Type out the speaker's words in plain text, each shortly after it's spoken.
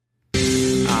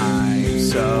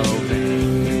so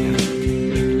vain.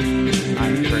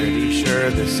 I'm pretty sure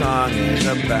this song is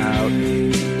about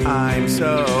I'm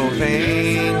so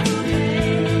vain.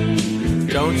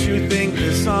 Don't you think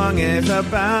this song is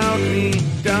about me?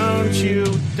 Don't you?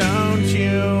 Don't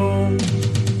you?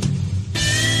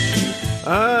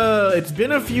 It's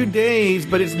been a few days,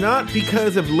 but it's not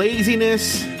because of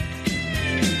laziness.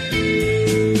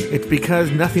 It's because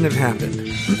nothing has happened.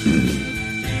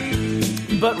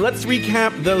 But let's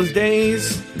recap those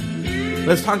days.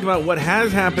 Let's talk about what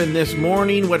has happened this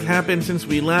morning, what happened since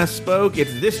we last spoke.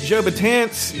 It's this Joe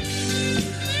Betance,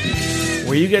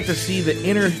 where you get to see the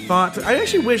inner thoughts. I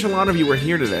actually wish a lot of you were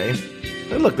here today.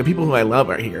 But look, the people who I love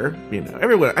are here. You know,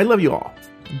 everyone. I love you all.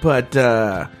 But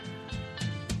yeah,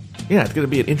 it's going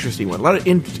to be an interesting one. A lot of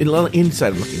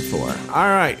insight I'm looking for. All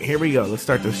right, here we go. Let's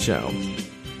start this show.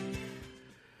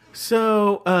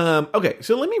 So, okay.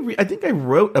 So let me. I think I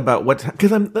wrote about what's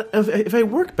because if I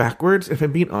work backwards, if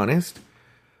I'm being honest,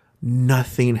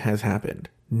 nothing has happened.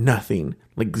 Nothing,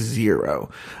 like zero.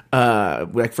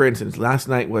 Like for instance,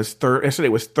 yesterday was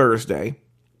Thursday.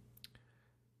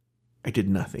 I did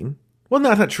nothing. Well, no,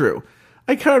 that's not true.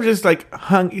 I kind of just like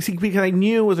hung, you see, because I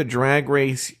knew it was a Drag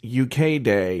Race UK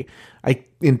day. I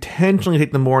intentionally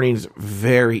take the mornings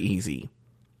very easy.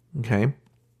 Okay.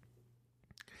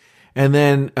 And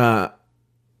then,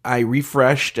 I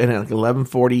refreshed and at like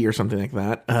 11:40 or something like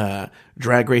that,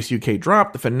 Drag Race UK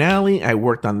dropped the finale. I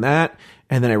worked on that.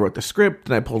 And then I wrote the script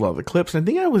and I pulled all the clips. And I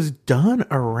think I was done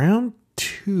around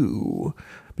 2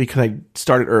 because I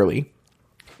started early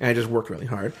and I just worked really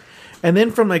hard. And then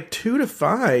from like 2 to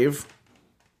 5,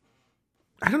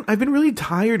 I've been really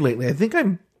tired lately. I think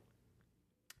I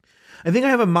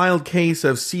have a mild case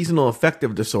of seasonal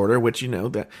affective disorder, which, you know,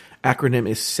 the acronym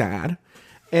is SAD.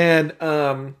 And,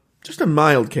 just a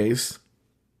mild case.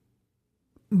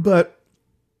 But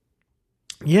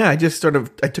yeah, I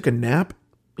took a nap.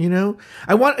 You know,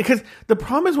 because the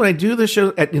problem is when I do the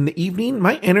show in the evening,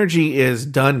 my energy is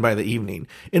done by the evening.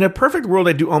 In a perfect world,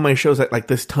 I do all my shows at like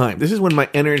this time. This is when my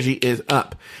energy is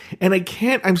up. And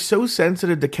I'm so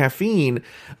sensitive to caffeine.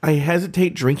 I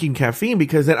hesitate drinking caffeine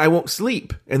because then I won't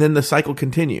sleep. And then the cycle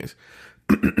continues.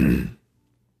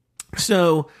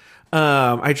 So,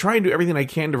 I try and do everything I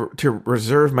can to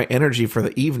reserve my energy for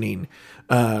the evening.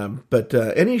 But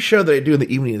any show that I do in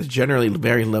the evening is generally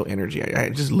very low energy. I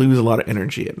just lose a lot of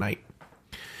energy at night.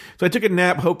 So I took a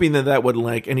nap hoping that would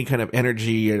like any kind of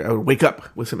energy. I would wake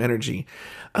up with some energy.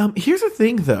 Here's the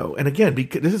thing though. And again,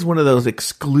 because this is one of those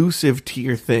exclusive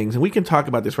tier things, and we can talk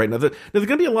about this right now. There's going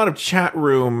to be a lot of chat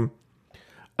room,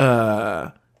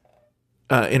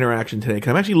 interaction today. Cause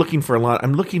I'm actually looking for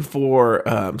I'm looking for,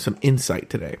 some insight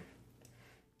today.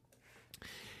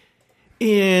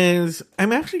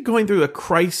 I'm actually going through a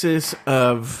crisis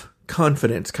of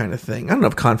confidence kind of thing. I don't know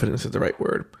if confidence is the right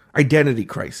word. Identity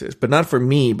crisis, but not for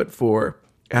me, but for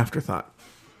Afterthought.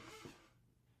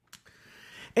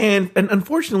 And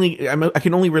unfortunately, I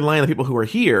can only rely on the people who are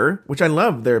here, which I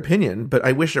love their opinion, but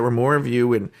I wish there were more of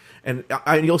you. And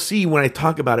you'll see when I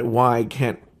talk about it why I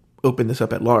can't open this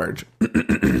up at large.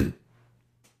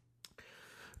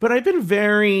 But I've been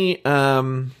very, I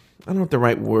don't know what the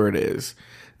right word is.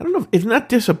 I don't know if it's not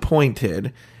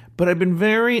disappointed, but I've been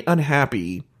very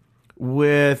unhappy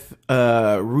with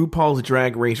RuPaul's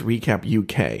Drag Race Recap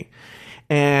UK.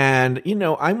 And, you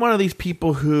know, I'm one of these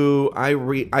people who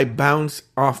I bounce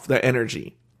off the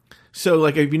energy. So,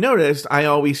 like, if you noticed, I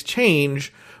always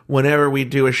change whenever we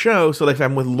do a show. So, like, if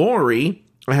I'm with Lori,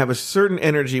 I have a certain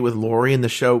energy with Lori, and the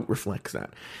show reflects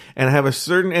that. And I have a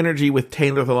certain energy with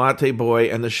Taylor the Latte Boy,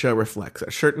 and the show reflects that.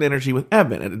 A certain energy with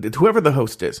Evan, and whoever the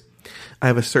host is. I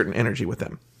have a certain energy with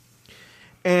them.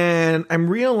 And I'm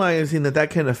realizing that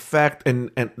can affect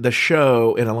and the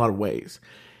show in a lot of ways.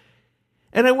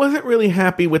 And I wasn't really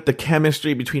happy with the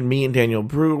chemistry between me and Daniel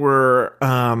Brewer.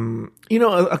 You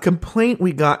know, a complaint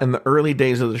we got in the early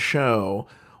days of the show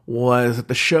was that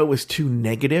the show was too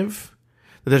negative.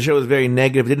 That the show was very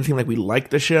negative. It didn't seem like we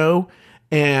liked the show.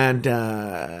 And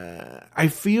I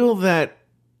feel that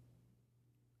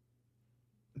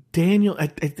Daniel,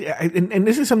 and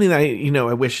this is something that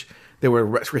I wish there were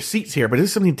receipts here, but this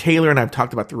is something Taylor and I've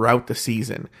talked about throughout the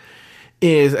season.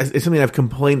 Is something I've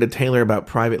complained to Taylor about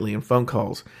privately in phone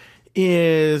calls.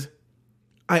 Is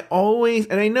I always,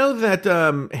 and I know that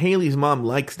Haley's mom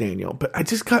likes Daniel, but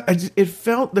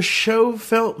the show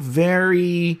felt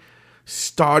very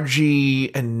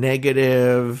stodgy and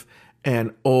negative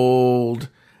and old,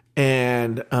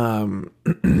 and I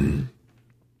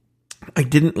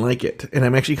didn't like it, and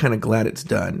I'm actually kind of glad it's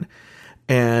done.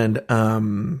 And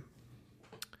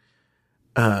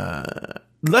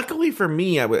luckily for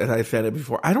me, as I said it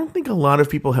before, I don't think a lot of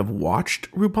people have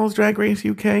watched RuPaul's Drag Race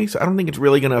UK, so I don't think it's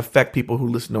really going to affect people who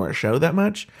listen to our show that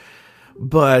much.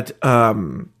 But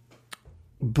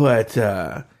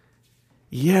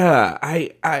yeah,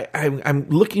 I'm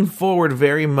looking forward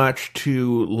very much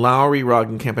to Lowry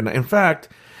Roggenkamp. And in fact,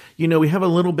 you know, we have a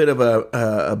little bit of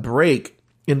a break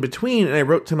in between, and I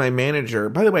wrote to my manager.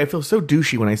 By the way, I feel so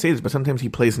douchey when I say this, but sometimes he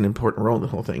plays an important role in the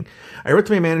whole thing. I wrote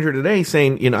to my manager today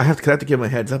saying, you know, I have to give him a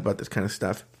heads up about this kind of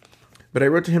stuff. But I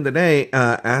wrote to him today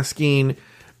asking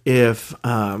if,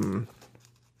 not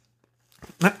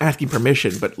asking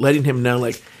permission, but letting him know,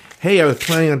 like, hey, I was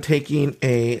planning on taking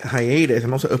a hiatus.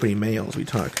 I'm also opening mail as we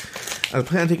talk. I was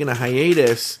planning on taking a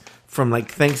hiatus from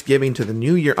like Thanksgiving to the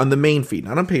New Year on the main feed,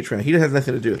 not on Patreon. He has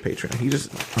nothing to do with Patreon. He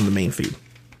just on the main feed.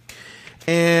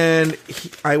 And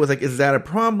I was like, is that a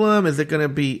problem? Is it going to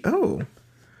be... Oh.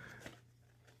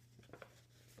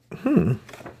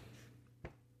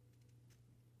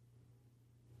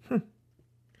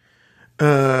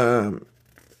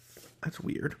 That's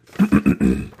weird.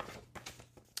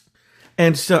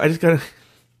 And so I just got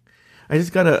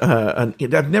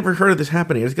I've never heard of this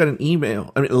happening. I just got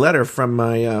a letter from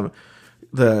my,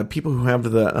 the people who have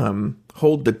the,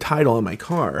 hold the title on my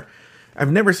car.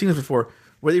 I've never seen this before.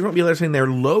 Where they wrote me a letter saying they're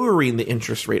lowering the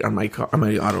interest rate on my car, on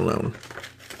my auto loan.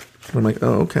 I'm like,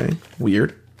 oh, okay,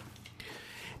 weird.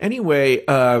 Anyway,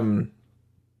 what I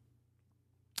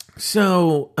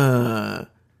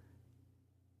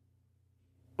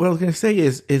was going to say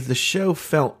is the show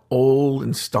felt old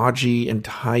and stodgy and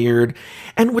tired.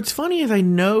 And what's funny is I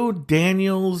know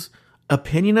Daniel's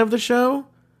opinion of the show.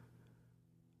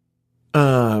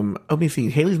 Let me see.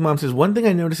 Haley's mom says, one thing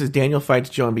I noticed is Daniel fights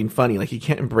Joe on being funny. Like, he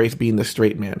can't embrace being the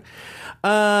straight man.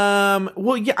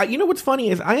 Well, yeah, you know what's funny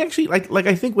is I actually, like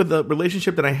I think with the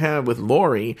relationship that I have with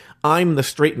Lori, I'm the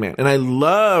straight man. And I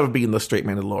love being the straight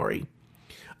man to Lori.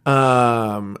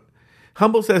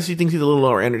 Humble says she thinks he's a little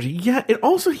lower energy. Yeah, it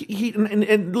also,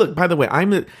 and look, by the way, I'm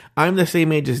the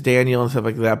same age as Daniel and stuff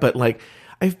like that. But, like,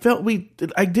 I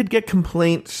did get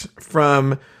complaints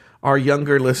from our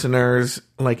younger listeners,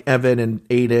 like Evan and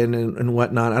Aiden and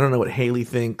whatnot. I don't know what Haley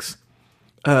thinks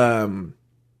about...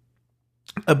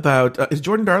 is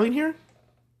Jordan Darling here?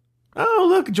 Oh,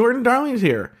 look, Jordan Darling's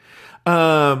here.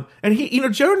 And he, you know,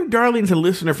 Jordan Darling's a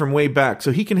listener from way back,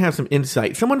 so he can have some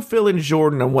insight. Someone fill in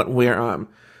Jordan on what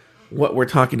we're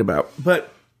talking about.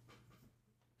 But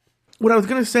what I was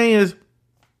going to say is,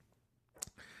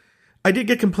 I did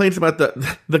get complaints about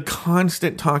the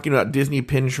constant talking about Disney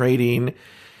pin trading.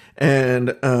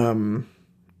 And,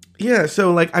 yeah,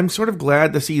 so, like, I'm sort of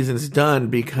glad the season's done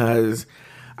because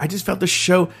I just felt the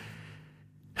show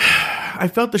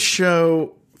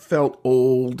felt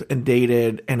old and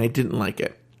dated, and I didn't like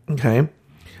it. Okay?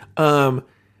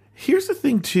 Here's the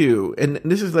thing, too, and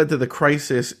this has led to the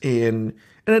crisis and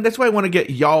that's why I want to get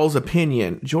y'all's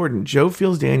opinion. Jordan, Joe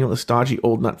feels Daniel is stodgy,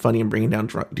 old, not funny, and bringing down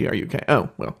DRUK. Oh,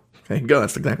 well, there you go.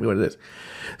 That's exactly what it is.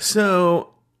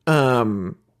 So,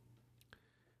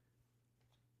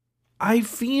 I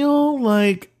feel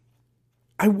like,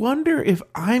 I wonder if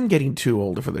I'm getting too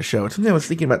old for the show. It's something I was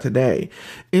thinking about today.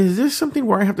 Is this something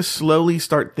where I have to slowly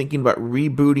start thinking about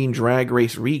rebooting Drag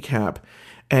Race Recap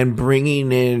and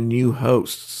bringing in new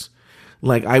hosts?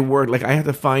 Like, I have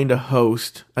to find a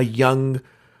host, a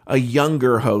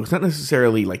younger host, not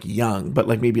necessarily like young, but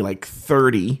like maybe like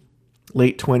 30,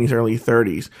 late 20s, early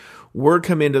 30s. Word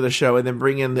come into the show and then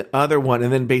bring in the other one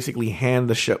and then basically hand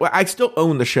the show. Well, I still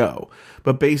own the show,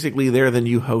 but basically they're the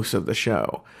new hosts of the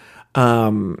show.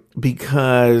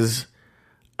 Because,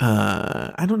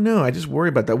 I don't know. I just worry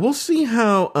about that. We'll see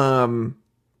how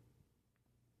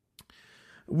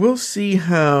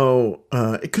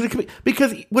it could be,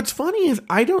 because what's funny is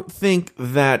I don't think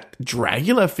that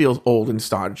Dragula feels old and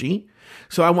stodgy.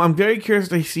 So I'm very curious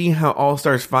to see how All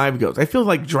Stars 5 goes. I feel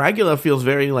like Dragula feels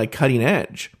very like cutting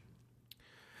edge.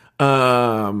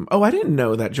 I didn't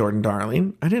know that, Jordan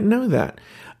Darling. I didn't know that.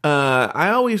 I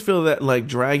always feel that like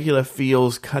Dragula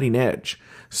feels cutting edge.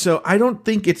 So I don't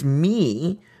think it's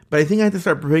me, but I think I have to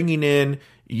start bringing in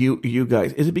you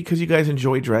guys. Is it because you guys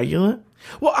enjoy Dragula?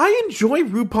 Well, I enjoy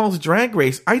RuPaul's Drag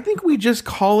Race. I think we just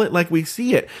call it like we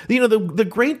see it. You know, the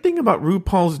great thing about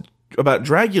about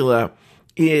Dragula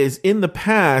is in the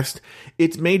past,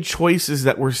 it's made choices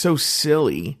that were so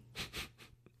silly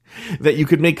that you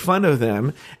could make fun of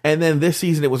them, and then this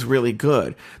season it was really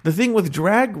good. The thing with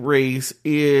Drag Race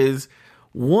is,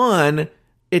 one,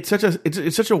 it's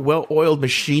such a well-oiled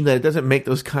machine that it doesn't make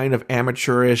those kind of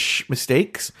amateurish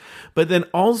mistakes. But then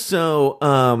also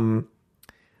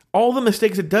all the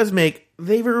mistakes it does make,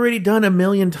 they've already done a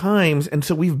million times, and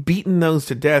so we've beaten those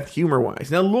to death humor-wise.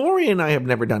 Now, Lori and I have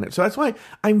never done it, so that's why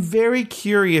I'm very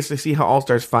curious to see how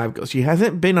All-Stars 5 goes. She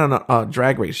hasn't been on a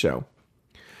Drag Race show.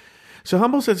 So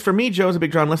Humble says, for me, Joe's a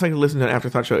big draw unless I can listen to an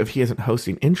afterthought show if he isn't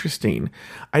hosting. Interesting.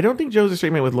 I don't think Joe's a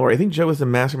straight man with Lori. I think Joe is the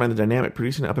mastermind of the dynamic,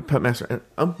 producing up a pet master.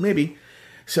 Maybe.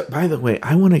 So, by the way,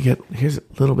 I want to get, here's a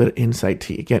little bit of insight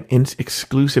tea. Again,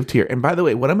 exclusive tier. And by the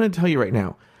way, what I'm going to tell you right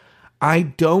now, I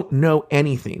don't know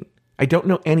anything. I don't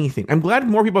know anything. I'm glad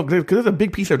more people, because there's a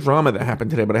big piece of drama that happened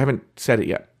today, but I haven't said it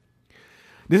yet.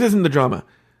 This isn't the drama.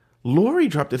 Lori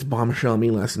dropped this bombshell on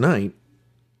me last night.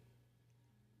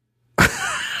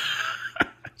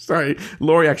 Sorry,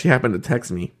 Lori actually happened to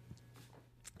text me.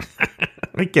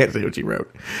 I can't say what she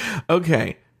wrote.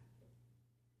 Okay.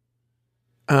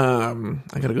 I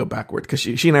gotta go backward because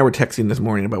she and I were texting this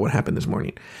morning about what happened this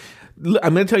morning.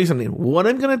 I'm going to tell you something. What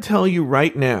I'm going to tell you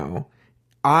right now,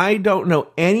 I don't know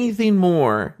anything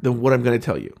more than what I'm going to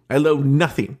tell you. I know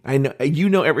nothing. I know you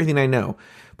know everything I know.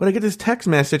 But I get this text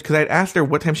message because I asked her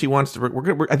what time she wants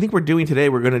to. I think we're doing today.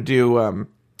 We're going to do.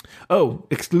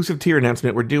 Exclusive tier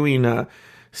announcement. We're doing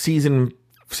season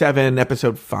 7,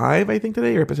 episode 5. I think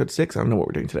today, or episode 6. I don't know what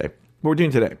we're doing today. What we're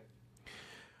doing today.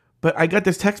 But I got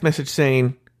this text message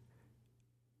saying,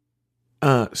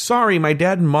 sorry, my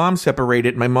dad and mom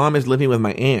separated. My mom is living with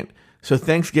my aunt. So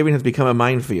Thanksgiving has become a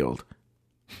minefield.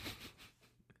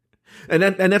 and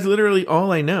that's literally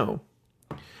all I know.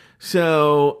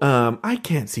 So I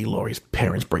can't see Lori's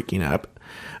parents breaking up.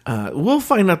 We'll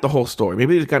find out the whole story.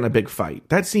 Maybe they've gotten a big fight.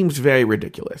 That seems very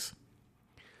ridiculous.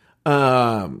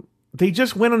 They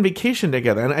just went on vacation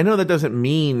together. And I know that doesn't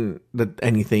mean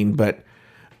anything, but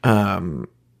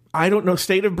I don't know.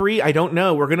 State of Brie, I don't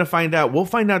know. We're going to find out. We'll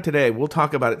find out today. We'll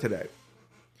talk about it today.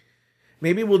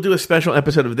 Maybe we'll do a special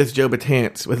episode of This Joe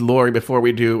Betance with Lori before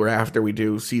we do or after we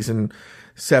do season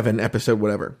 7, episode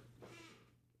whatever.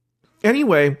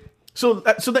 Anyway, so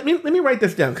let me write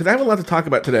this down because I have a lot to talk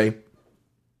about today.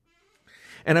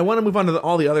 And I want to move on to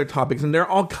all the other topics, and they're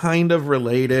all kind of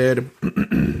related.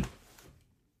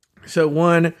 So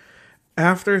one,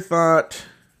 afterthought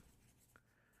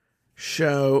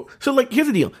show. So, here's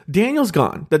the deal. Daniel's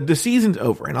gone. The season's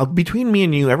over. And between me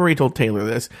and you, I've already told Taylor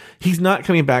this. He's not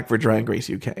coming back for Drag Race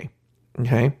UK.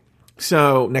 Okay?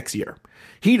 So, next year.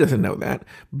 He doesn't know that.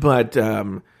 But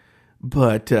I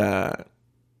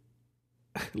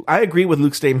agree with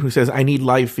Luke Stamen, who says, I need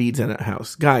live feeds in a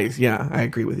house. Guys, yeah, I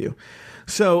agree with you.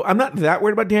 So, I'm not that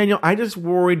worried about Daniel. I just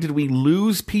worried, did we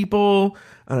lose people?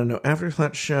 I don't know.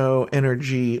 Afterthought show,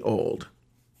 energy, old.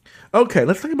 Okay,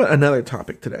 let's talk about another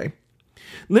topic today.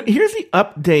 Here's the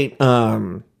update.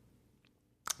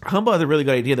 Humble has a really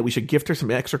good idea that we should gift her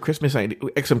some extra Christmas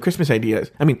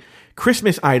ideas. I mean,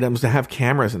 Christmas items to have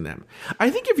cameras in them. I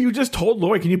think if you just told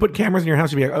Lori, can you put cameras in your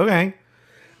house? You'd be like, okay.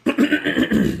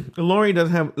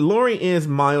 Lori is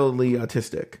mildly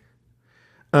autistic.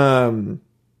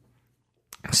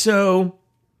 So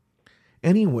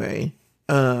anyway,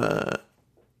 what are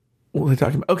we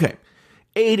talking about? Okay.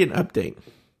 Aiden update.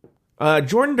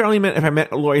 Jordan Darling if I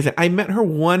met Lori, I met her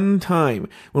one time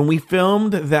when we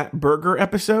filmed that burger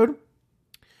episode.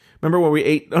 Remember when we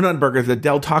ate, not burgers, the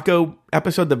Del Taco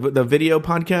episode, the video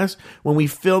podcast? When we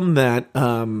filmed that,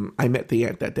 I met the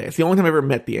aunt that day. It's the only time I ever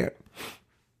met the aunt.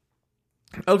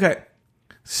 Okay.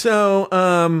 So,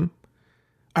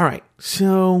 all right.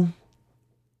 So,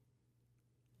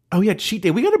 oh yeah, cheat day.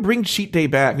 We got to bring cheat day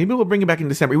back. Maybe we'll bring it back in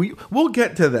December. We'll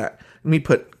get to that. Let me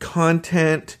put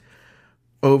content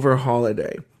over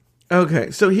holiday.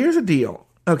 Okay, so here's the deal.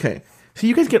 Okay, so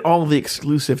you guys get all of the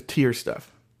exclusive tier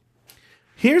stuff.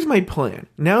 Here's my plan.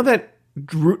 Now that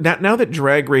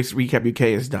Drag Race Recap UK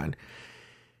is done,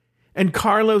 and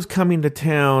Carlo's coming to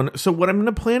town, so what I'm going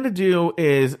to plan to do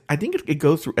is, I think it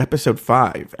goes through episode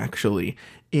 5, actually,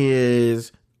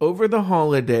 is over the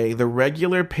holiday, the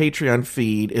regular Patreon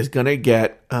feed is going to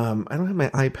get, I don't have my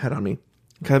iPad on me,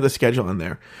 kind of the schedule on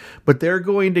there, but they're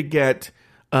going to get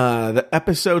the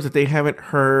episodes that they haven't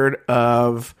heard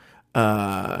of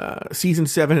season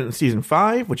 7 and season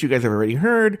 5, which you guys have already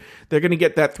heard. They're going to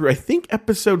get that through, I think,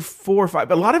 episode 4 or 5.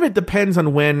 A lot of it depends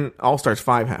on when All Stars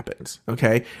 5 happens,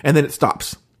 okay? And then it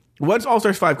stops. Once All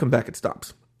Stars 5 come back, it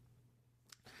stops.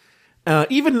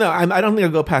 Even though I don't think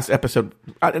I'll go past episode...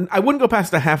 I wouldn't go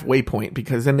past the halfway point,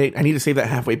 because then I need to save that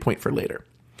halfway point for later.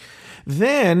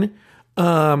 Then...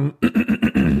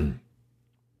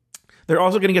 they're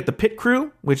also going to get the Pit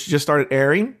Crew, which just started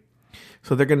airing.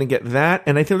 So they're going to get that.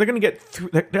 And I think they're going to get...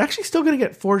 they're actually still going to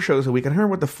get 4 shows a week. I don't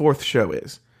remember what the 4th show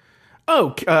is.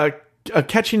 Oh,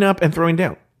 Catching Up and Throwing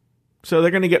Down. So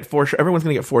they're going to get 4 shows. Everyone's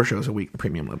going to get 4 shows a week, the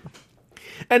premium level.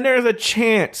 And there's a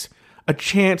chance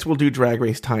we'll do Drag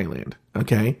Race Thailand.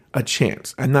 Okay? A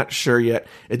chance. I'm not sure yet.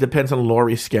 It depends on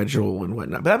Lori's schedule and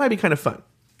whatnot. But that might be kind of fun.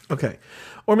 Okay.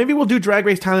 Or maybe we'll do Drag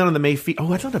Race Thailand on the main feed. Oh,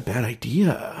 that's not a bad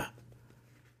idea.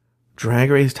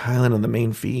 Drag Race Thailand on the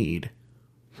main feed.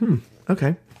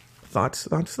 Okay. Thoughts.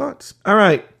 All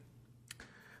right.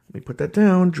 Let me put that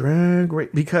down. Drag Race.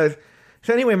 Because,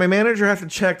 so anyway, my manager has to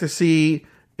check to see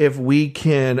if we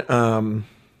can, I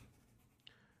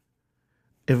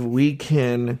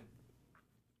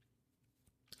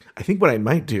think what I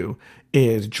might do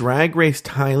is Drag Race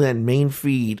Thailand main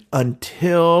feed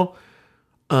until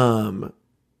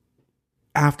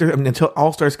until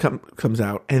All Stars comes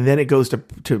out, and then it goes to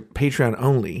Patreon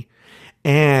only.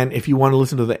 And if you want to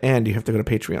listen to the end, you have to go to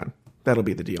Patreon. That'll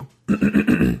be the deal.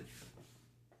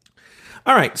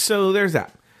 All right, so there's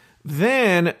that.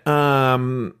 Then,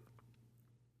 okay,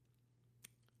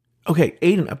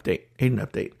 Aiden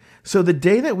update. So the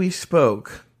day that we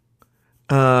spoke,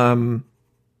 I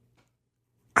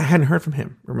hadn't heard from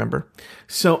him, remember?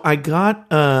 So I got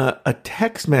a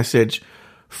text message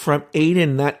from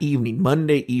Aiden that evening,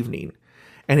 Monday evening,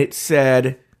 and it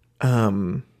said,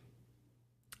 I'm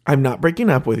not breaking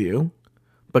up with you,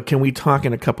 but can we talk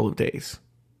in a couple of days?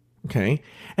 Okay?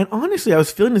 And honestly, I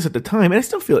was feeling this at the time, and I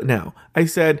still feel it now. I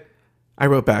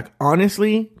wrote back,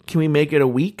 honestly, can we make it a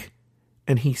week?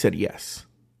 And he said yes.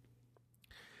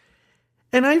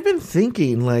 And I've been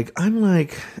thinking,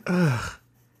 ugh.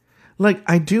 Like,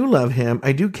 I do love him.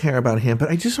 I do care about him. But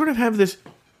I just sort of have this...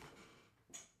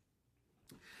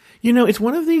 it's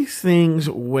one of these things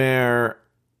where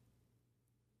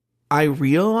I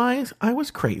realize I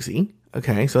was crazy.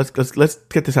 Okay, so let's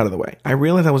get this out of the way. I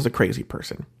realize I was a crazy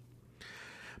person.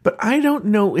 But I don't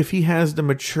know if he has the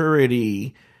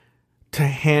maturity to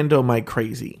handle my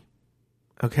crazy.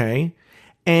 Okay?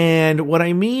 And what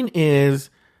I mean is...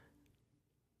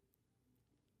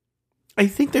 I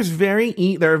think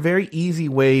there are very easy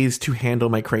ways to handle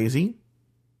my crazy,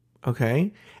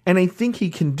 okay? And I think he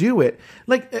can do it.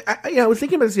 Like, I was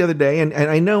thinking about this the other day, and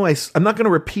I know I'm not going to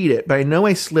repeat it, but I know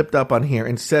I slipped up on here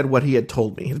and said what he had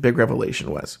told me, his big revelation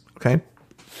was, okay?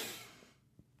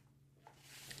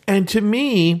 And to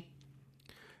me,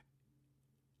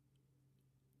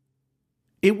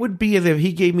 it would be as if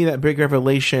he gave me that big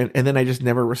revelation, and then I just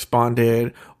never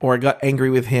responded, or I got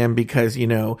angry with him because,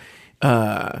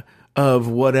 of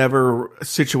whatever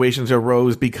situations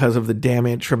arose because of the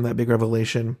damage from that big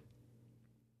revelation.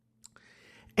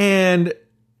 And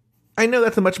I know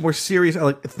that's a much more serious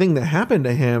thing that happened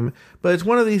to him, but it's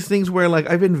one of these things where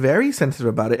I've been very sensitive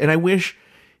about it, and I wish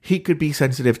he could be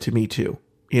sensitive to me too,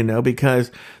 because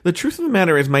the truth of the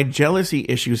matter is my jealousy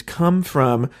issues come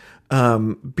from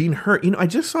being hurt. I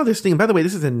just saw this thing, by the way,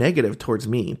 this is a negative towards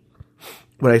me,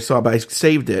 what I saw, but I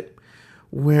saved it,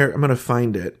 where I'm going to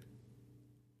find it.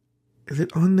 Is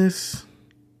it on this?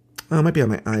 Oh, it might be on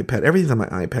my iPad. Everything's on my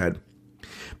iPad.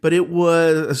 But it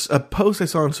was a post I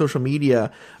saw on social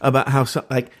media about how,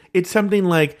 it's something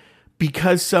like,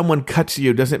 because someone cuts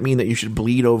you doesn't mean that you should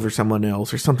bleed over someone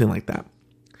else or something like that.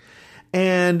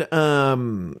 And I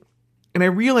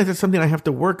realize it's something I have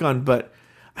to work on, but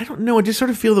I don't know. I just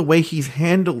sort of feel the way he's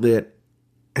handled it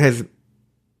has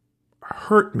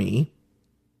hurt me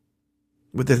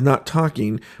with his not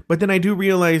talking. But then I do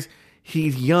realize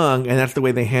he's young, and that's the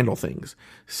way they handle things.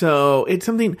 So it's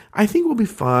something I think will be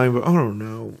fine, but I don't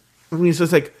know. I mean, it's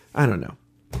just I don't know.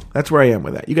 That's where I am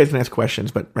with that. You guys can ask questions,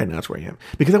 but right now that's where I am.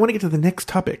 Because I want to get to the next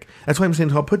topic. That's why I'm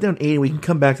saying, so I'll put down 8, and we can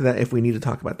come back to that if we need to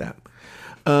talk about that.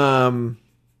 Okay,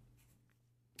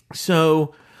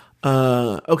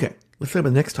 let's talk about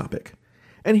the next topic.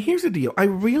 And here's the deal. I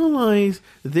realize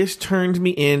this turns me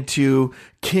into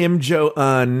Kim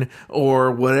Jo-un,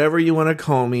 or whatever you want to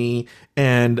call me,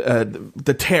 and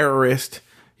the terrorist,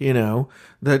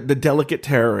 the delicate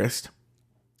terrorist.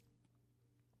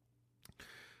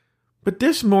 But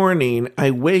this morning, I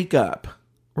wake up,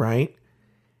 right?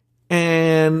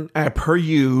 And per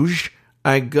usual,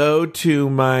 I go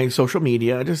to my social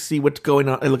media. I just see what's going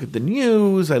on. I look at the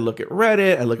news. I look at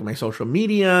Reddit. I look at my social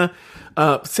media.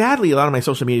 Sadly, a lot of my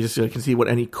social media just so I can see what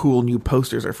any cool new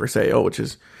posters are for sale, which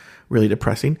is really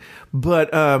depressing.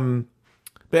 But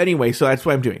anyway, so that's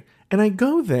what I'm doing. And I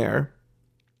go there,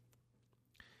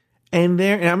 and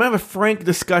I'm gonna have a frank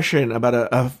discussion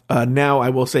about a now I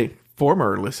will say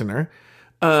former listener,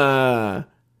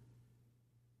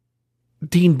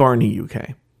 Dean Barney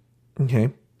UK.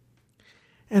 Okay.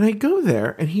 And I go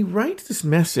there, and he writes this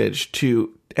message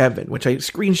to Evan, which I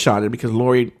screenshotted because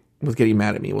Lori was getting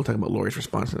mad at me. We'll talk about Lori's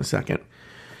response in a second.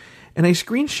 And I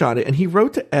screenshot it, and he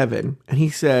wrote to Evan, and he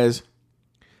says,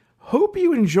 "Hope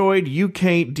you enjoyed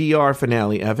UK DR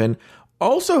finale, Evan.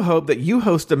 Also hope that you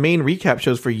host the main recap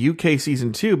shows for UK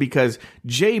season 2 because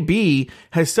JB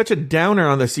has such a downer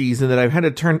on the season that I've had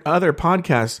to turn to other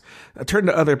podcasts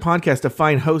to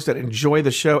find hosts that enjoy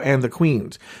the show and the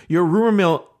queens. Your rumor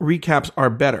mill recaps are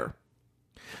better.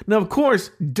 Now, of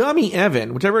course, dummy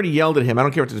Evan, which I've already yelled at him, I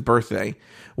don't care if it's his birthday,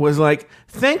 was like,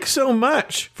 thanks so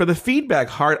much for the feedback,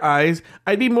 heart eyes.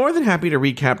 I'd be more than happy to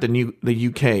recap the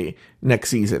UK next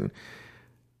season.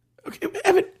 Okay,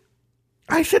 Evan,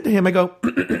 I said to him, I go,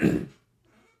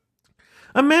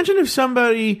 imagine if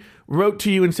somebody wrote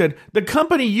to you and said, the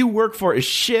company you work for is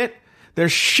shit. They're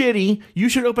shitty. You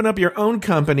should open up your own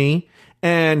company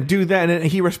and do that. And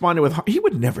he responded with, he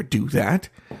would never do that.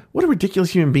 What a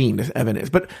ridiculous human being this Evan is.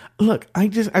 But look, I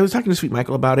was talking to Sweet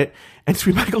Michael about it, and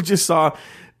Sweet Michael said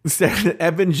that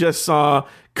Evan just saw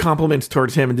compliments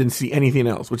towards him and didn't see anything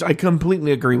else, which I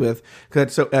completely agree with because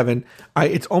that's so Evan.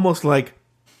 It's almost like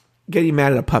getting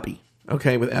mad at a puppy,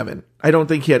 okay, with Evan. I don't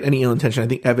think he had any ill intention. I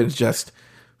think Evan's just...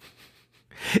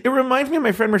 It reminds me of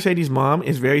my friend Mercedes' mom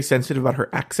is very sensitive about her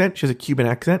accent. She has a Cuban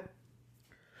accent.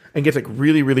 And gets like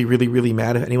really, really, really, really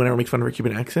mad if anyone ever makes fun of her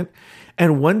Cuban accent.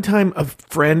 And one time a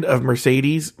friend of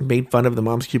Mercedes made fun of the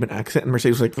mom's Cuban accent, and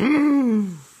Mercedes was like,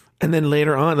 and then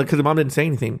later on, because the mom didn't say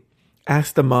anything,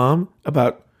 asked the mom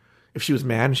about if she was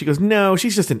mad, and she goes, no,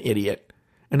 she's just an idiot.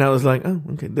 And I was like, oh,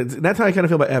 okay. That's how I kind of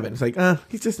feel about Evan. It's like,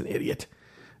 he's just an idiot.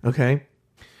 Okay.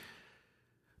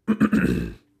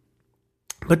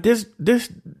 But this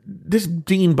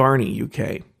Dean Barney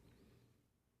UK,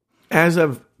 as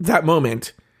of that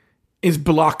moment, is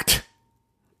blocked.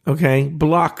 Okay?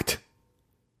 Blocked.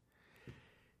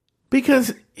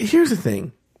 Because here's the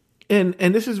thing. And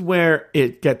this is where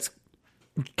it gets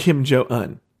Kim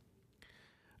Jo-un.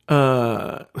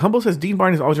 Humble says, Dean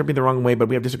Barney is always rubbing the wrong way, but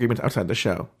we have disagreements outside the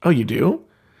show. Oh, you do?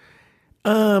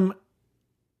 And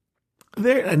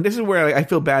this is where I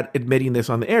feel bad admitting this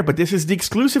on the air, but this is the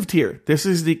exclusive tier.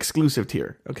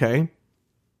 Okay?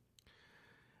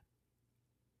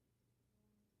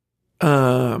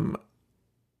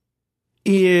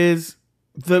 Is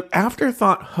the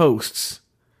afterthought hosts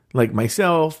like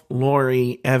myself,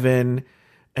 Lori, Evan,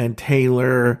 and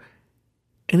Taylor,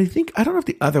 and I don't know if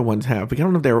the other ones have, because I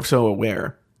don't know if they were so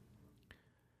aware.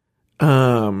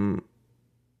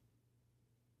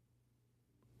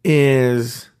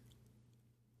 Is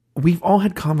we've all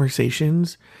had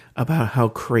conversations about how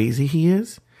crazy he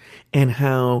is and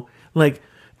how like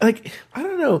I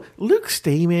don't know, Luke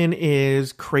Stamen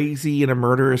is crazy in a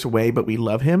murderous way, but we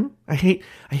love him. I hate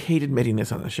admitting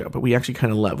this on the show, but we actually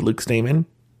kind of love Luke Stamen.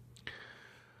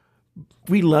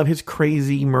 We love his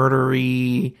crazy,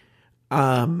 murdery,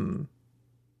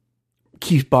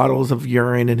 keeps bottles of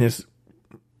urine in his,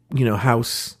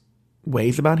 house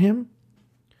ways about him.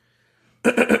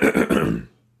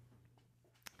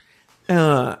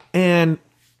 And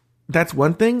that's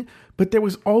one thing, but there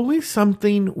was always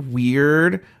something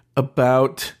weird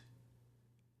about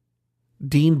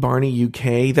Dean Barney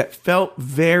UK that felt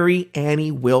very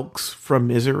Annie Wilkes from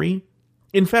Misery.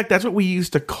 In fact, that's what we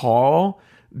used to call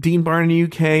Dean Barney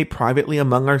UK privately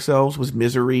among ourselves, was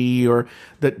Misery, or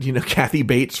that, Kathy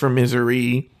Bates from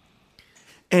Misery.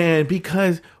 And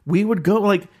because we would go,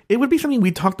 it would be something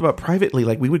we talked about privately.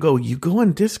 Like, we would go, you go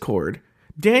on Discord.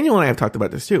 Daniel and I have talked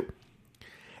about this too.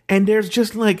 And there's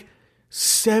just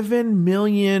 7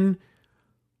 million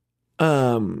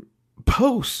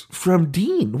posts from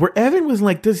Dean where Evan was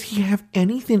like, does he have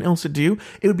anything else to do?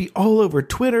 It would be all over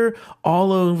Twitter,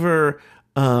 all over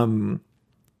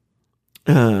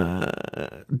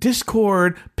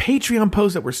Discord, Patreon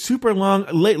posts that were super long.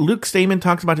 Luke Stamen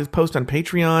talks about his post on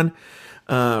Patreon.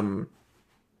 And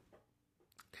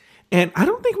I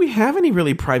don't think we have any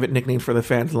really private nicknames for the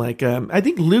fans. I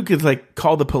think Luke is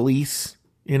call the police.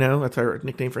 That's our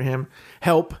nickname for him.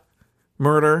 Help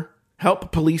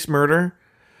police murder,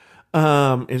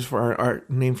 is for our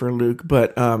name for Luke.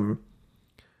 But other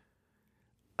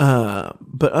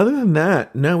than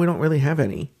that, no, we don't really have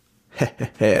any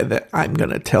that I'm going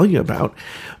to tell you about.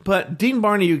 But Dean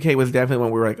Barney UK was definitely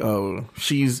when we were like, oh,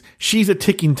 she's a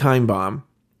ticking time bomb,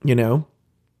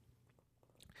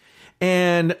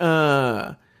 And,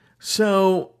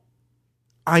 so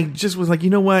I just was like, you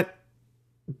know what?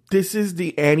 This is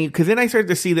the Annie, because then I started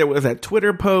to see there was that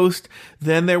Twitter post.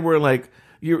 Then there were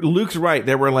Luke's right.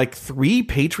 There were 3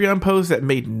 Patreon posts that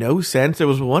made no sense. There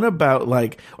was one about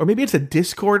or maybe it's a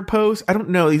Discord post. I don't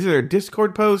know. These are a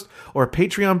Discord post or a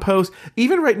Patreon post.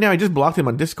 Even right now, I just blocked him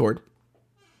on Discord.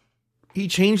 He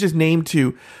changed his name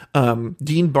to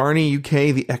Dean Barney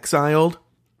UK, the Exiled.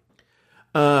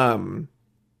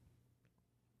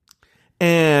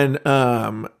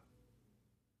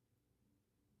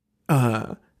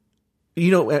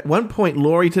 at one point,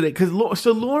 Lori today,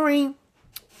 so Lori,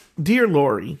 dear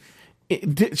Lori,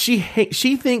 she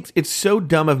thinks it's so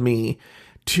dumb of me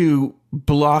to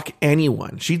block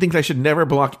anyone. She thinks I should never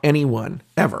block anyone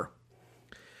ever.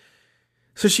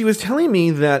 So she was telling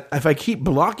me that if I keep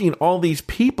blocking all these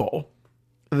people,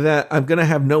 that I'm going to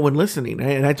have no one listening.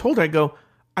 And I told her,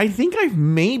 I think I've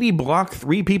maybe blocked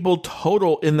 3 people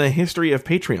total in the history of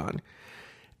Patreon,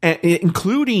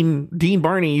 including Dean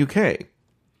Barney UK.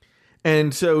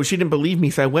 And so she didn't believe me,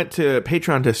 so I went to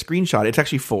Patreon to screenshot it. It's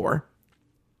actually 4.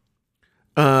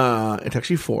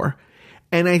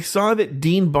 And I saw that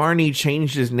Dean Barney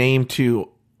changed his name to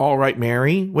All Right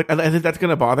Mary. I think that's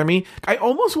going to bother me. I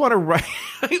almost want to write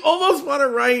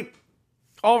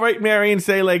All Right Mary and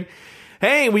say, like,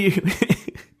 hey,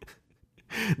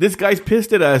 this guy's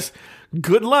pissed at us.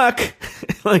 Good luck.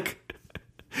 Like,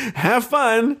 have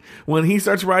fun when he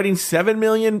starts writing 7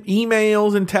 million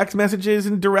emails and text messages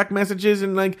and direct messages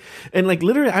and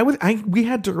literally we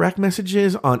had direct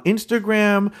messages on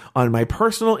Instagram, on my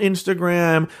personal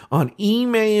Instagram, on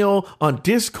email, on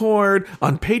Discord,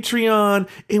 on Patreon.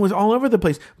 It was all over the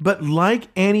place. But like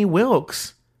Annie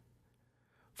Wilkes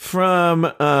from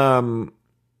right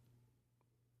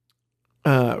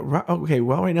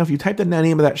now, if you type the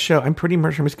name of that show, I'm pretty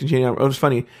much miscongenial. It was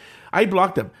funny. I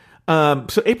blocked them.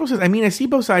 So April says, I see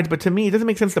both sides, but to me, it doesn't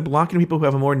make sense to block people who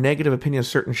have a more negative opinion of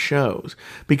certain shows.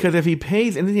 Because if he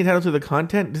pays, isn't he entitled to the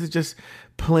content? This is just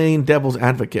plain devil's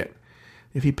advocate.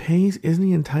 If he pays, isn't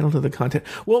he entitled to the content?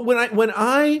 Well, so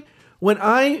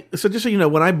just so you know,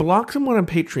 when I block someone on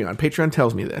Patreon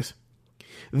tells me this,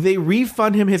 they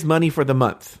refund him his money for the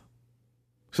month.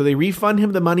 So they refund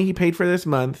him the money he paid for this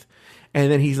month,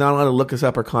 and then he's not allowed to look us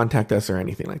up or contact us or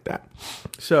anything like that.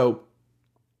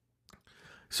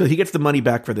 So he gets the money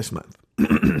back for this month.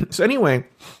 So anyway,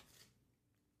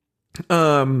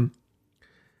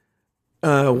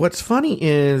 what's funny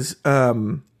is I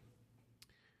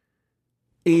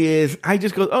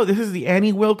just go, oh, this is the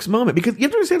Annie Wilkes moment. Because you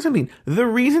have to understand something. The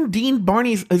reason Dean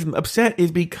Barney is upset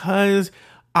is because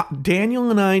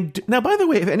Daniel and I... Now, by the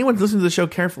way, if anyone's listening to the show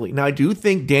carefully, now I do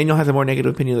think Daniel has a more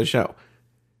negative opinion of the show.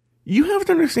 You have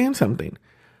to understand something.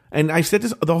 And I've said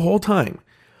this the whole time.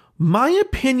 My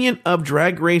opinion of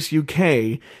Drag Race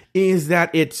UK is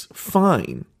that it's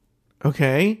fine.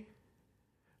 Okay?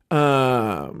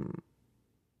 Humble,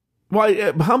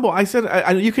 I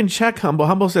said, you can check Humble.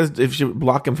 Humble says if you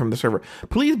block him from the server.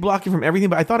 Please block him from everything,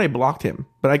 but I thought I blocked him.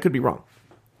 But I could be wrong.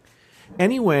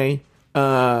 Anyway,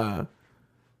 so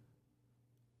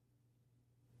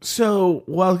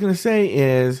what I was going to say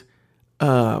is,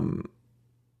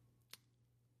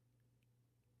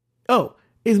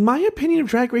 is my opinion of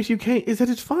Drag Race UK is that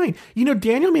it's fine.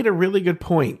 Daniel made a really good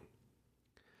point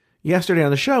yesterday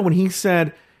on the show when he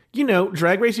said,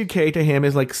 Drag Race UK to him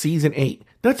is like season 8.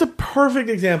 That's a perfect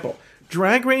example.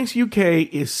 Drag Race UK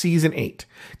is season 8,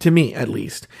 to me at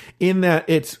least, in that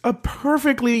it's a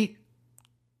perfectly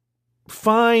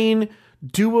fine,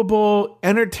 doable,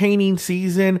 entertaining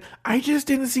season. I just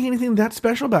didn't see anything that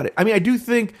special about it. I do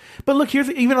think, but look,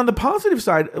 here's even on the positive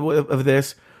side of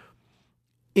this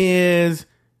is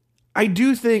I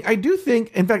do think,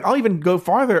 in fact, I'll even go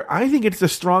farther. I think it's the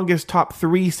strongest top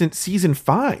 3 since season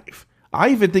 5. I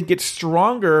even think it's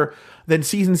stronger than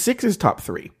season 6's top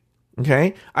 3.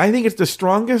 Okay. I think it's the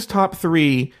strongest top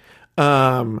 3,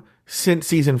 since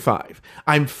season 5.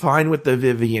 I'm fine with the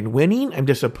Vivian winning. I'm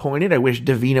disappointed. I wish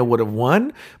Davina would have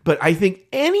won, but I think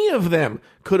any of them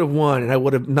could have won and I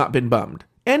would have not been bummed.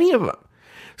 Any of them.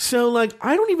 So, I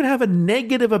don't even have a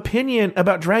negative opinion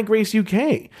about Drag Race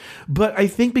UK. But I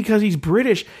think because he's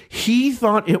British, he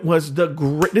thought it was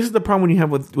this is the problem when you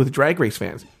have with Drag Race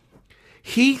fans.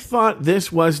 He thought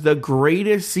this was the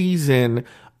greatest season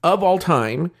of all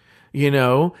time,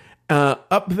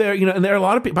 up there, and there are a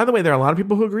lot of people, by the way, there are a lot of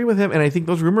people who agree with him. And I think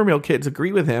those rumor mill kids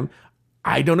agree with him.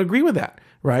 I don't agree with that,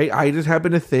 right? I just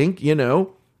happen to think,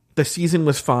 the season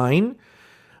was fine.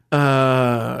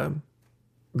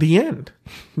 The end,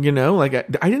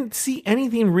 I didn't see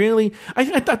anything really.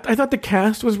 I thought the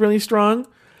cast was really strong,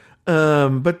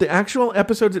 but the actual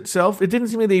episodes itself, it didn't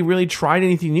seem like they really tried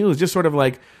anything new. It was just sort of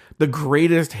like the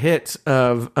greatest hits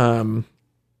of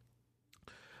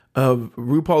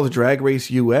RuPaul's Drag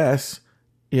Race US.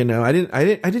 I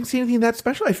didn't see anything that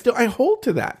special. I hold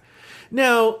to that.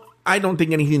 Now, I don't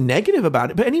think anything negative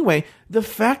about it, but anyway, the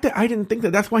fact that I didn't think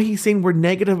that's why he's saying we're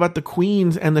negative about the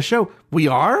queens and the show. We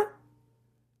are.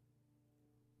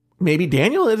 Maybe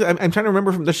Daniel is. I'm trying to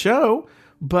remember from the show,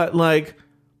 but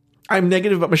I'm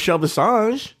negative about Michelle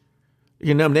Visage.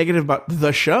 I'm negative about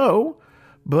the show,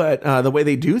 but the way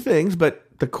they do things. But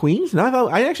the queens,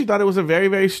 I actually thought it was a very,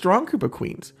 very strong group of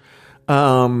queens.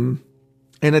 And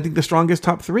I think the strongest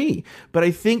top 3. But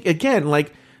I think, again,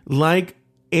 like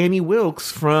Annie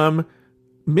Wilkes from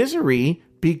Misery,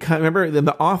 because remember, then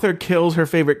the author kills her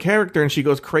favorite character and she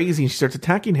goes crazy and she starts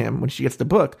attacking him when she gets the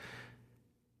book.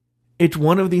 It's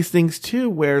one of these things too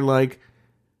where, like,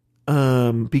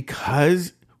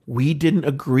 because we didn't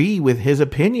agree with his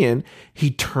opinion,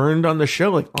 he turned on the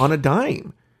show like on a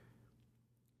dime.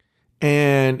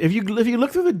 And if you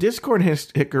look through the Discord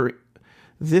history,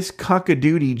 this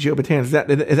cockadoodie Joe Betance, is that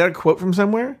a quote from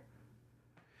somewhere?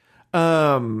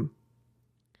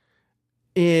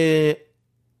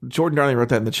 Jordan Darling wrote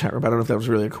that in the chat room. I don't know if that was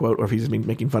really a quote or if he's just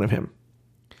making fun of him.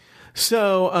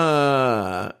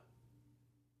 So,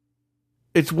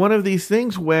 it's one of these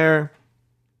things where,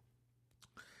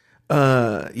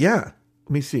 let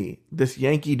me see. This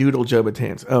Yankee Doodle Joe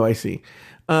Betance. Oh, I see.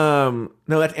 No,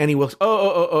 that's Annie Wilkes.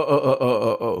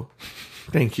 Oh.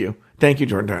 Thank you,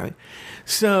 Jordan Darling.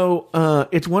 So,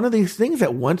 it's one of these things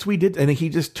that once we did, and he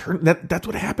just turned, that's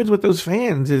what happens with those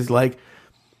fans is like,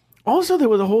 also there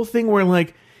was a whole thing where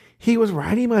like, he was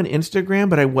writing on Instagram,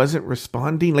 but I wasn't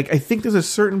responding. Like, I think there's a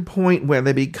certain point where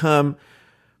they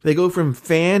go from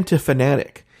fan to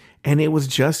fanatic. And it was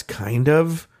just kind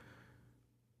of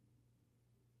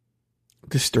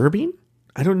disturbing.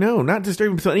 I don't know, not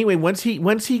disturbing. So anyway, once he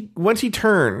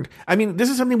turned, I mean,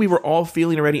 this is something we were all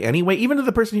feeling already anyway, even to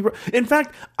the person he wrote. In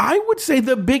fact, I would say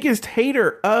the biggest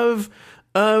hater of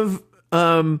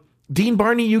Dean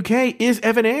Barney UK is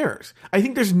Evan Ayres. I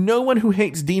think there's no one who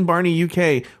hates Dean Barney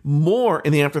UK more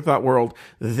in the Afterthought world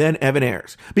than Evan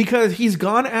Ayres, because he's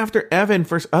gone after Evan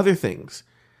for other things.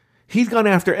 He's gone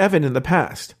after Evan in the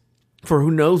past for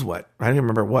who knows what. I don't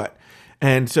remember what.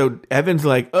 And so Evan's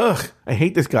like, ugh, I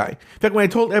hate this guy. In fact, when I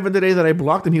told Evan today that I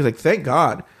blocked him, he was like, thank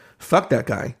God. Fuck that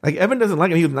guy. Like, Evan doesn't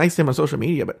like him. He was nice to him on social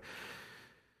media, but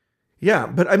yeah.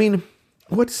 But I mean,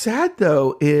 what's sad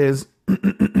though is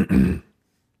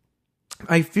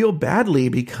I feel badly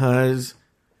because,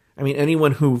 I mean,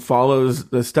 anyone who follows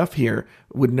the stuff here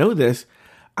would know this.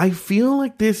 I feel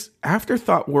like this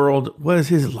Afterthought world was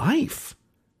his life.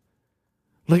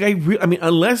 Like, I mean,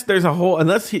 unless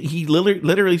he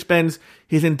literally spends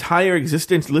his entire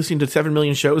existence listening to 7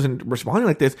 million shows and responding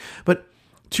like this, but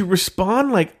to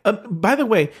respond like, by the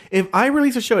way, if I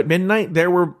release a show at midnight, there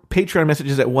were Patreon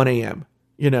messages at 1 a.m.,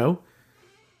 you know?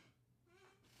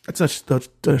 That's not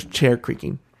the chair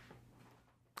creaking.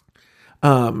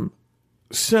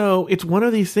 So it's one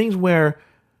of these things where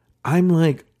I'm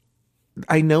like,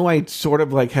 I know I sort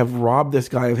of like have robbed this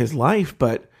guy of his life,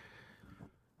 but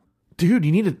dude,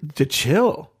 you need to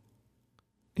chill.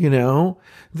 You know,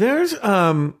 there's, this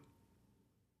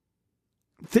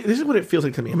is what it feels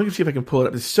like to me. I'm going to see if I can pull it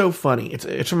up. It's so funny.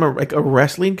 It's from a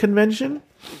wrestling convention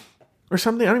or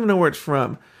something. I don't even know where it's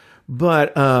from,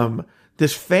 but,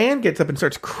 this fan gets up and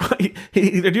starts crying.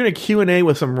 They're doing a Q&A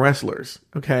with some wrestlers.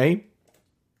 Okay.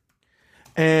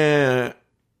 And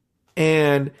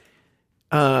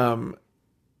let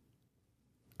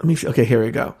me see. Okay, here we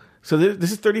go. So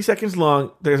this is 30 seconds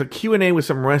long. There's a Q&A with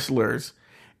some wrestlers,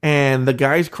 and the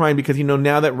guy's crying because, you know,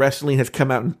 now that wrestling has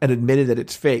come out and admitted that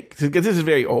it's fake. Because this is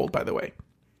very old, by the way.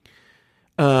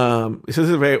 So this is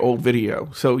a very old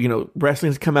video. So, you know,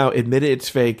 wrestling's come out, admitted it's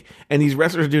fake, and these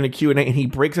wrestlers are doing a Q&A, and he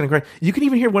breaks down and cries. You can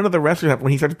even hear one of the wrestlers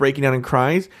when he starts breaking down and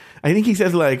cries. I think he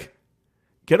says, like,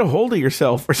 get a hold of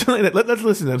yourself or something like that. Let's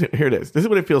listen to it. Here it is. This is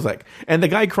what it feels like. And the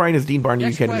guy crying is Dean Barney.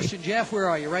 Next question, Jeff. Where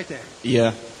are you? Right there.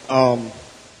 Yeah.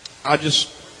 I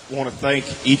just want to thank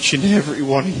each and every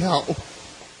one of y'all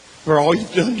for all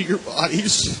you've done to your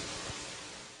bodies.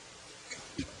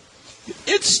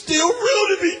 It's still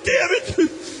real to me, damn it.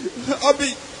 I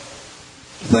mean,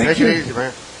 thank you. Take it easy,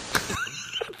 man.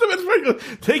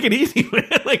 Take it easy,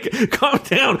 man. Like, calm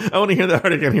down. I want to hear that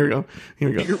heart again. Here we go.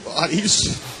 Your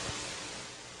bodies.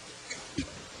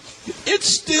 It's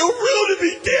still real to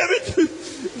me, damn it.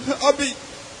 I mean,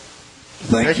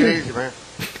 thank you. Take it easy, man.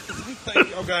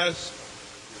 Thank y'all guys.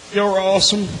 Y'all are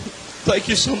awesome. Thank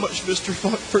you so much, Mr.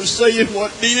 Funk, for saying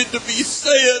what needed to be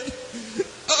said.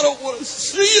 I don't want to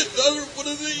see another one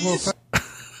of these.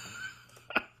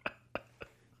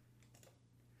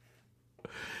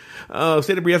 Oh,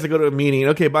 Santa Bree has to go to a meeting.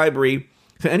 Okay, bye, Bree.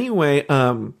 So anyway,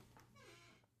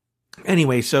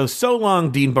 so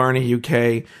long, Dean Barney,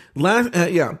 UK.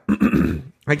 Yeah.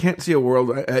 I can't see a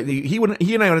world. He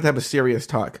and I would have to have a serious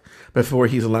talk before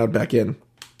he's allowed back in.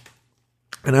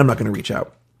 And I'm not going to reach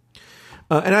out.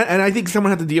 And I think someone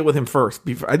had to deal with him first.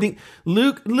 I think,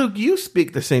 Luke, you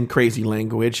speak the same crazy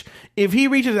language. If he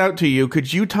reaches out to you,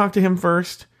 could you talk to him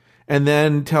first? And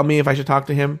then tell me if I should talk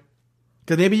to him?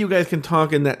 Because maybe you guys can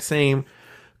talk in that same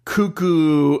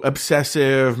cuckoo,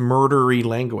 obsessive, murdery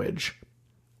language.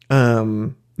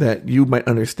 that you might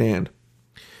understand.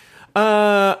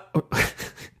 I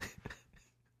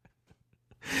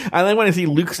like when I see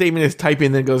Luke's statement is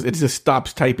typing, then goes, it just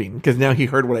stops typing because now he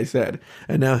heard what I said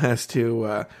and now has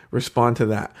to respond to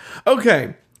that.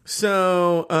 Okay,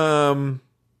 so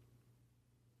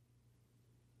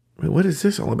wait, what is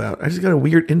this all about? I just got a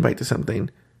weird invite to something.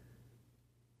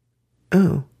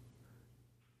 Oh.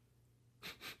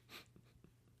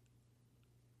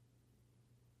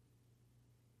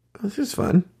 This is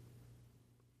fun.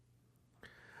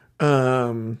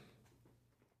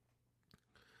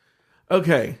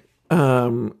 Okay.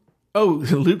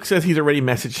 Luke says he's already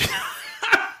messaged.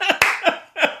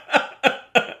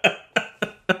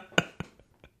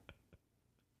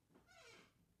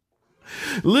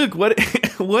 Luke, what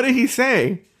did he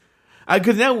say?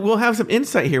 Because now we'll have some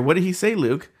insight here. What did he say,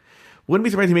 Luke? Wouldn't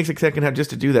be surprised he makes a second half just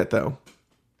to do that, though.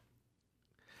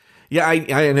 Yeah,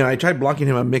 I know. I tried blocking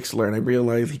him on Mixlr, and I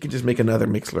realized he could just make another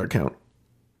Mixlr account.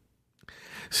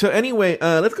 So anyway,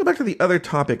 let's go back to the other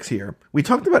topics here. We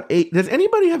talked about 8. Does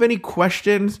anybody have any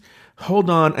questions? Hold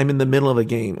on, I'm in the middle of a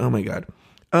game. Oh my god.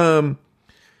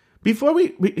 Before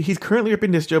he's currently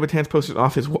ripping this Joe Betance poster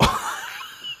off his wall.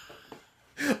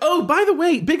 Oh, by the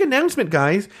way, big announcement,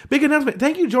 guys. Big announcement.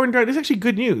 Thank you, Jordan Dart. This is actually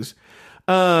good news.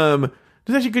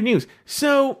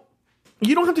 So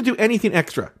you don't have to do anything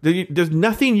extra. There's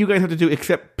nothing you guys have to do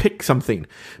except pick something.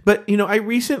 But, I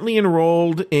recently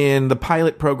enrolled in the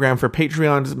pilot program for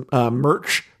Patreon's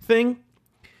merch thing.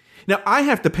 Now, I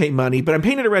have to pay money, but I'm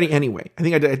paying it already anyway. I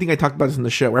think I talked about this in the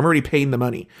show. I'm already paying the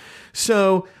money.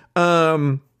 So,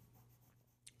 let's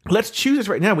choose this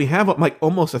right now. We have like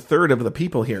almost a third of the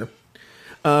people here.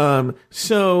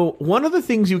 So one of the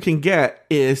things you can get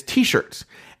is t-shirts.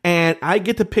 And I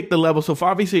get to pick the level. So for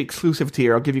obviously exclusive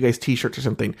tier, I'll give you guys t-shirts or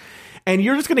something. And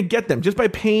you're just going to get them just by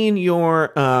paying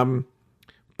your,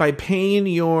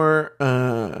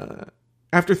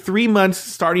 after 3 months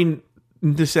starting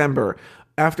in December,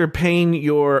 after paying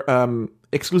your,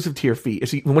 exclusive tier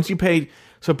fee. Once you pay,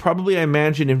 so probably I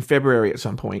imagine in February at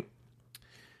some point,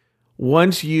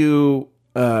 once you,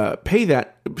 pay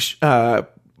that,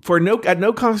 at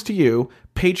no cost to you,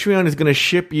 Patreon is going to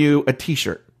ship you a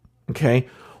t-shirt. Okay.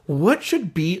 What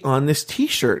should be on this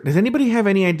t-shirt? Does anybody have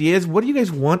any ideas? What do you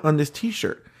guys want on this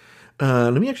t-shirt?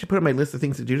 Let me actually put up my list of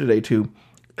things to do today to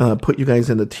put you guys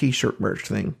in the t-shirt merch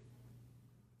thing.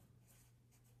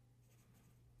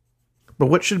 But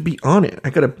what should be on it? I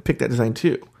got to pick that design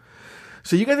too.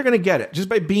 So you guys are going to get it. Just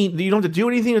by being, you don't have to do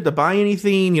anything, you don't have to buy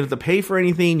anything, you don't have to pay for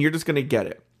anything, you're just going to get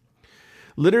it.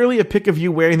 Literally a pic of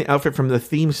you wearing the outfit from the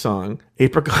theme song,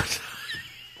 Apricot.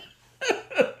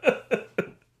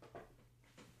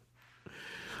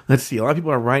 Let's see. A lot of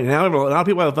people are writing. A lot of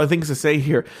people have things to say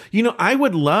here. I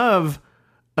would love.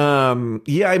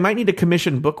 I might need to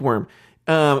commission Bookworm.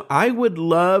 I would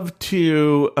love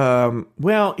to.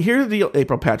 Here's the deal,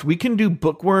 April Patch. We can do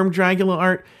Bookworm Dragula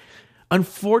art.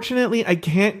 Unfortunately, I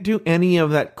can't do any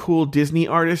of that cool Disney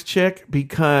artist chick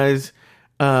because.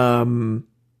 Did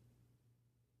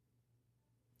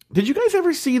you guys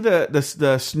ever see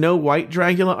the Snow White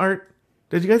Dragula art?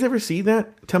 Did you guys ever see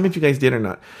that? Tell me if you guys did or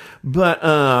not. But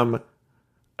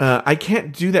I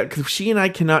can't do that because she and I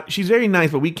cannot. She's very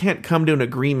nice, but we can't come to an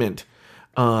agreement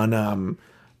on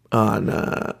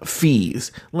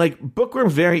fees. Like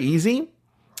Bookworm's very easy,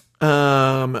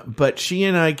 but she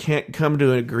and I can't come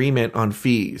to an agreement on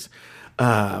fees.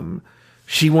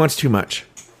 She wants too much,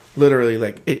 literally.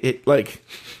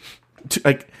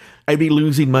 I'd be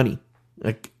losing money.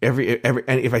 Like every and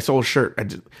if I sold a shirt,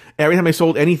 every time I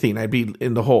sold anything, I'd be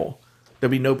in the hole.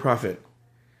 There'd be no profit.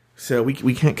 So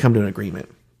we can't come to an agreement.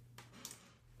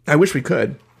 I wish we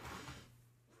could.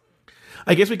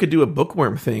 I guess we could do a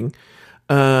Bookworm thing.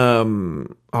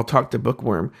 I'll talk to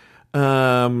Bookworm.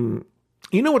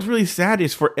 What's really sad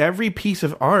is for every piece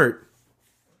of art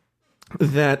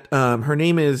that her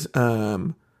name is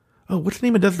what's the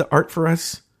name that does the art for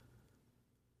us?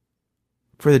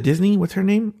 For the Disney, what's her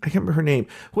name? I can't remember her name.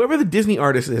 Whoever the Disney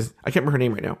artist is, I can't remember her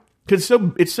name right now. Because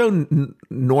it's so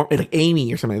normal, like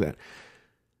Amy or something like that.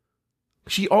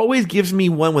 She always gives me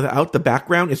one without the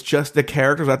background. It's just the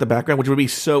characters without the background, which would be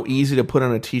so easy to put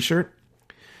on a t-shirt.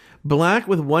 Black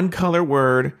with one color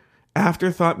word,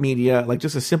 afterthought media, like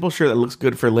just a simple shirt that looks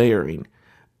good for layering.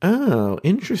 Oh,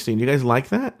 interesting. You guys like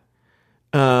that?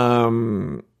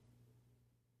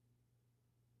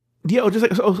 Yeah,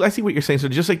 I see what you're saying. So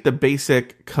just like the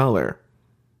basic color.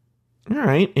 All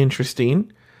right,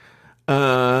 interesting. See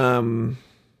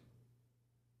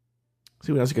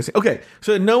what else you can say. Okay,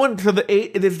 so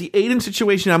it is the Aiden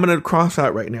situation I'm going to cross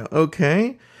out right now.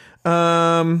 Okay.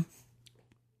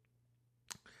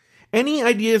 Any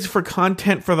ideas for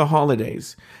content for the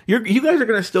holidays? You guys are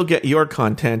going to still get your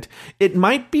content. It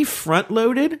might be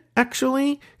front-loaded,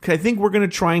 actually, because I think we're going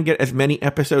to try and get as many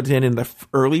episodes in the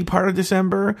early part of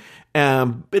December.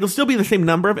 It'll still be the same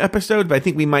number of episodes, but I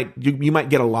think you might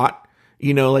get a lot.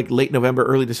 Like late November,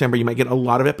 early December, you might get a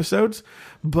lot of episodes,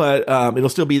 but it'll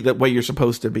still be the way you're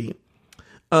supposed to be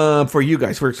for you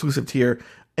guys, for exclusive tier.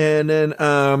 And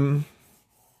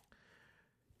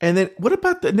then what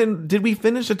about then did we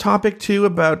finish the topic too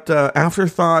about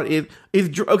afterthought?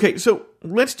 Okay, so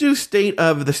let's do state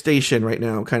of the station right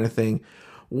now kind of thing.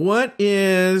 What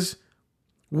are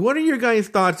your guys'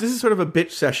 thoughts? This is sort of a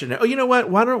bitch session. Oh, you know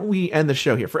what? Why don't we end the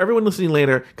show here? For everyone listening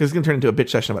later, because it's going to turn into a bitch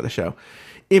session about the show.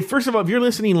 First of all, if you're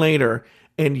listening later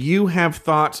and you have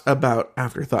thoughts about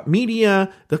Afterthought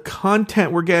Media, the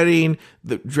content we're getting,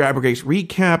 the Drag Race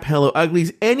recap, Hello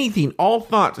Uglies, anything, all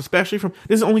thoughts, especially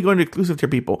this is only going to exclusive tier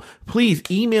people, please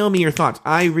email me your thoughts.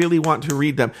 I really want to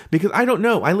read them because I don't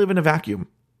know. I live in a vacuum.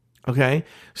 Okay?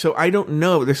 So I don't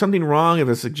know. If there's something wrong, if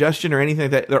there's a suggestion or anything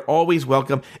like that, they're always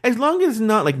welcome. As long as it's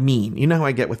not like mean. You know how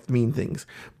I get with mean things.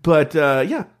 But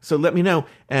yeah, so let me know.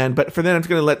 But for then, I'm just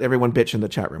going to let everyone bitch in the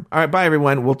chat room. All right, bye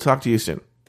everyone. We'll talk to you soon.